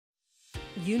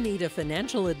You need a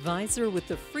financial advisor with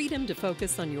the freedom to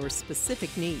focus on your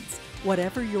specific needs.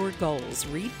 Whatever your goals,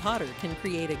 Reed Potter can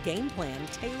create a game plan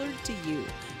tailored to you.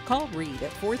 Call Reed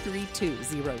at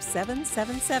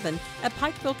 432-0777 at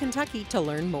Pikeville, Kentucky to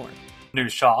learn more. New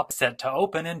shop set to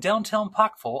open in downtown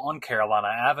Pikeville on Carolina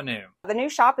Avenue. The new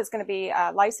shop is going to be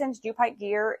licensed UPIKE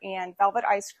gear and Velvet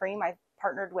ice cream. I've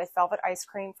partnered with Velvet Ice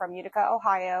Cream from Utica,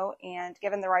 Ohio, and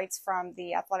given the rights from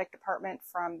the athletic department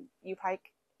from UPIKE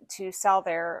to sell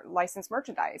their licensed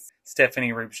merchandise.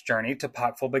 Stephanie Roop's journey to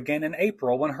Pikeville began in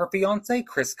April when her fiancé,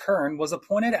 Chris Kern, was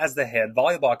appointed as the head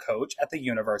volleyball coach at the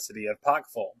University of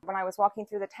Pikeville. When I was walking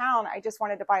through the town, I just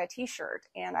wanted to buy a t-shirt,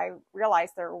 and I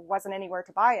realized there wasn't anywhere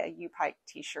to buy a UPIKE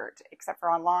t-shirt except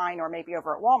for online or maybe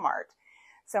over at Walmart.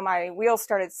 So my wheels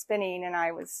started spinning, and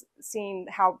I was seeing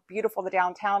how beautiful the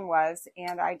downtown was,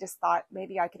 and I just thought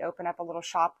maybe I could open up a little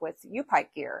shop with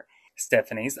UPIKE gear.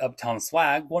 Stephanie's Uptown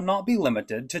swag will not be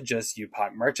limited to just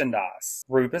UPIKE merchandise.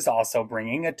 Roop is also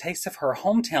bringing a taste of her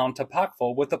hometown to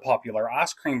Pikeville with a popular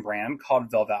ice cream brand called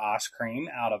Velvet Ice Cream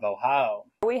out of Ohio.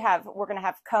 We're going to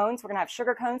have cones. We're going to have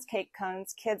sugar cones, cake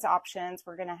cones, kids options.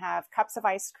 We're going to have cups of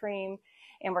ice cream,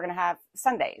 and we're going to have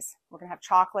sundaes. We're going to have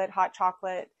chocolate, hot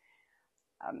chocolate,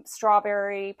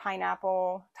 strawberry,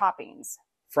 pineapple toppings.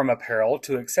 From apparel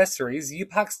to accessories,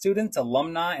 UPIKE students,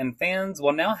 alumni, and fans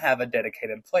will now have a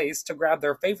dedicated place to grab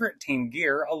their favorite team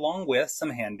gear along with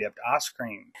some hand-dipped ice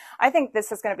cream. I think this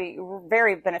is going to be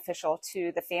very beneficial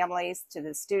to the families, to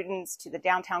the students, to the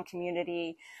downtown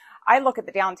community. I look at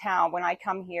the downtown when I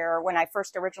come here, when I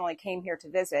first originally came here to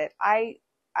visit, I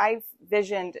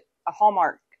visioned a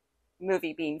Hallmark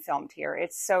movie being filmed here.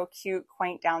 It's so cute,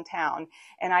 quaint downtown,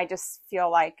 and I just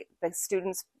feel like the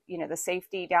students, the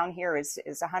safety down here is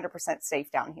 100% safe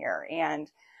down here.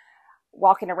 And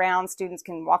walking around, students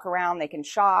can walk around, they can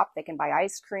shop, they can buy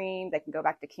ice cream, they can go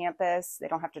back to campus, they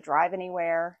don't have to drive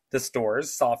anywhere. The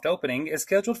store's soft opening is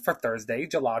scheduled for Thursday,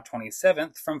 July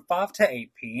 27th from 5 to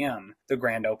 8 p.m. The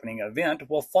grand opening event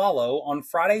will follow on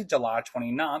Friday, July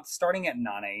 29th, starting at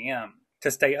 9 a.m.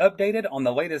 To stay updated on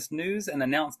the latest news and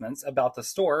announcements about the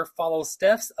store, follow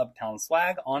Steph's Uptown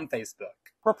Swag on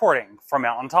Facebook. Reporting from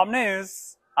Mountaintop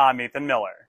News, I'm Ethan Miller.